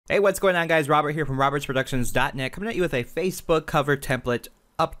Hey, what's going on, guys? Robert here from robertsproductions.net, coming at you with a Facebook cover template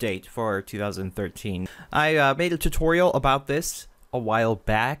update for 2013. I made a tutorial about this a while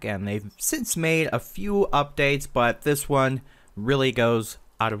back, and they've since made a few updates, but this one really goes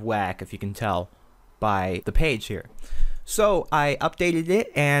out of whack, if you can tell by the page here. So I updated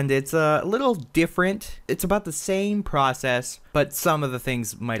it, and it's a little different. It's about the same process, but some of the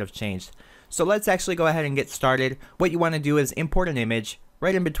things might have changed. So let's actually go ahead and get started. What you want to do is import an image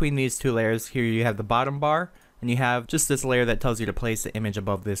right in between these two layers. Here you have the bottom bar, and you have just this layer that tells you to place the image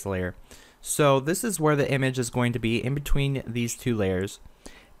above this layer. So this is where the image is going to be, in between these two layers.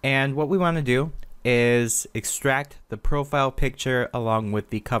 And what we want to do is extract the profile picture along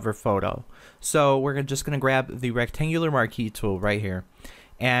with the cover photo. So we're just going to grab the rectangular marquee tool right here,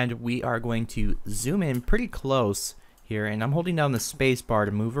 and we are going to zoom in pretty close here, and I'm holding down the space bar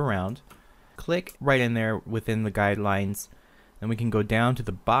to move around. Click right in there within the guidelines, and we can go down to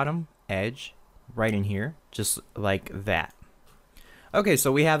the bottom edge right in here, just like that. Okay,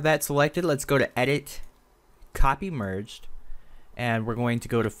 so we have that selected. Let's go to Edit, Copy Merged, and we're going to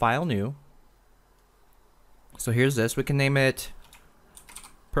go to File New. So here's this. We can name it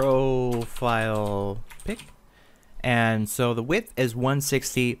Profile Pic. And so the width is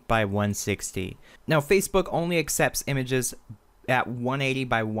 160 by 160. Now Facebook only accepts images at 180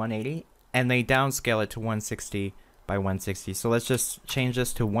 by 180, and they downscale it to 160 by 160. So let's just change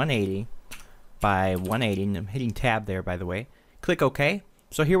this to 180 by 180, and I'm hitting tab there, by the way. Click OK.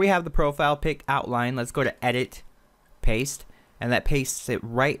 So here we have the profile pic outline. Let's go to Edit, Paste, and that pastes it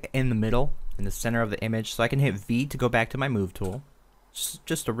right in the middle, in the center of the image. So I can hit V to go back to my move tool.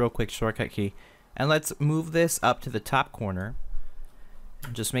 Just a real quick shortcut key. And let's move this up to the top corner.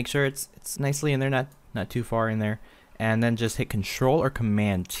 And just make sure it's nicely in there, not too far in there. And then just hit Control or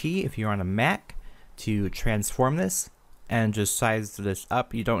Command T if you're on a Mac to transform this, and just size this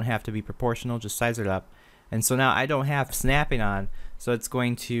up. You don't have to be proportional, just size it up. And so now I don't have snapping on, so it's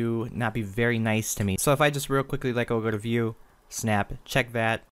going to not be very nice to me. So if I just real quickly, like, I'll go to View, Snap, check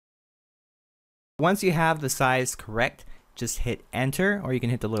that. Once you have the size correct, just hit Enter, or you can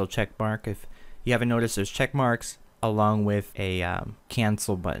hit the little check mark. If you haven't noticed, there's check marks along with a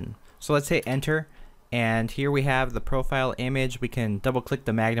cancel button. So let's hit Enter. And here we have the profile image. We can double click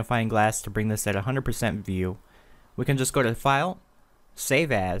the magnifying glass to bring this at 100% view. We can just go to File,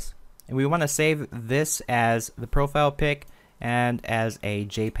 Save As, and we want to save this as the profile pic and as a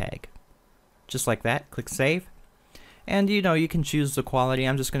JPEG. Just like that. Click Save. And you can choose the quality.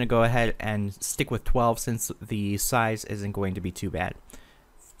 I'm just going to go ahead and stick with 12 since the size isn't going to be too bad.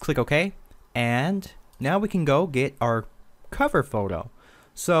 Click OK. And now we can go get our cover photo.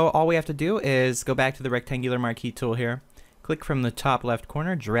 So all we have to do is go back to the rectangular marquee tool here, click from the top left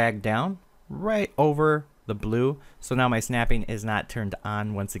corner, drag down right over the blue. So now my snapping is not turned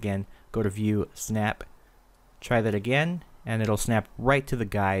on. Once again, go to View, Snap, try that again, and it'll snap right to the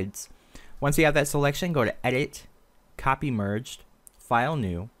guides. Once you have that selection, go to Edit, Copy Merged, File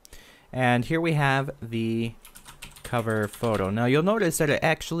New, and here we have the cover photo. Now you'll notice that it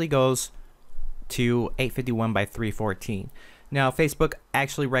actually goes to 851 by 314. Now Facebook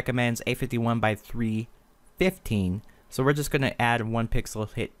actually recommends 851 by 315, so we're just going to add one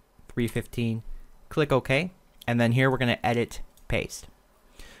pixel, hit 315, click OK, and then here we're going to Edit, Paste.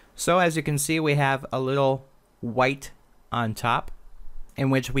 So as you can see, we have a little white on top, in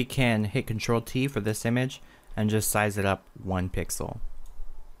which we can hit Control T for this image and just size it up 1 pixel.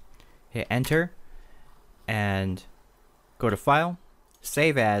 Hit Enter and go to File,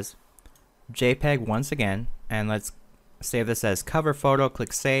 Save As, JPEG once again, and let's save this as cover photo.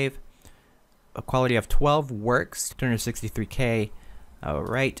 Click Save. A quality of 12 works. 263K.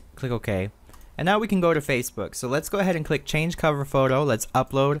 Alright, click OK. And now we can go to Facebook. So let's go ahead and click Change Cover Photo. Let's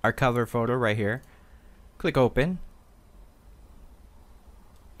upload our cover photo right here. Click Open.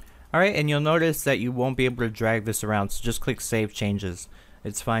 Alright, and you'll notice that you won't be able to drag this around, so just click Save Changes.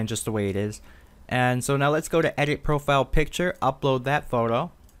 It's fine just the way it is. And so now let's go to Edit Profile Picture, upload that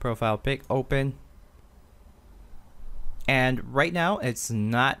photo. Profile Pic, open. And right now it's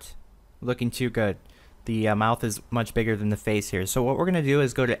not looking too good. The mouth is much bigger than the face here. So what we're going to do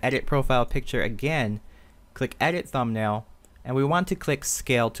is go to Edit Profile Picture again, click Edit Thumbnail, and we want to click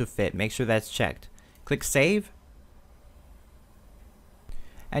Scale to Fit. Make sure that's checked. Click Save.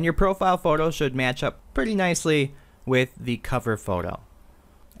 And your profile photo should match up pretty nicely with the cover photo.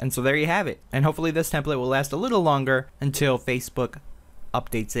 And so there you have it. And hopefully this template will last a little longer until Facebook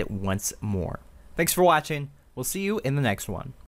updates it once more. Thanks for watching. We'll see you in the next one.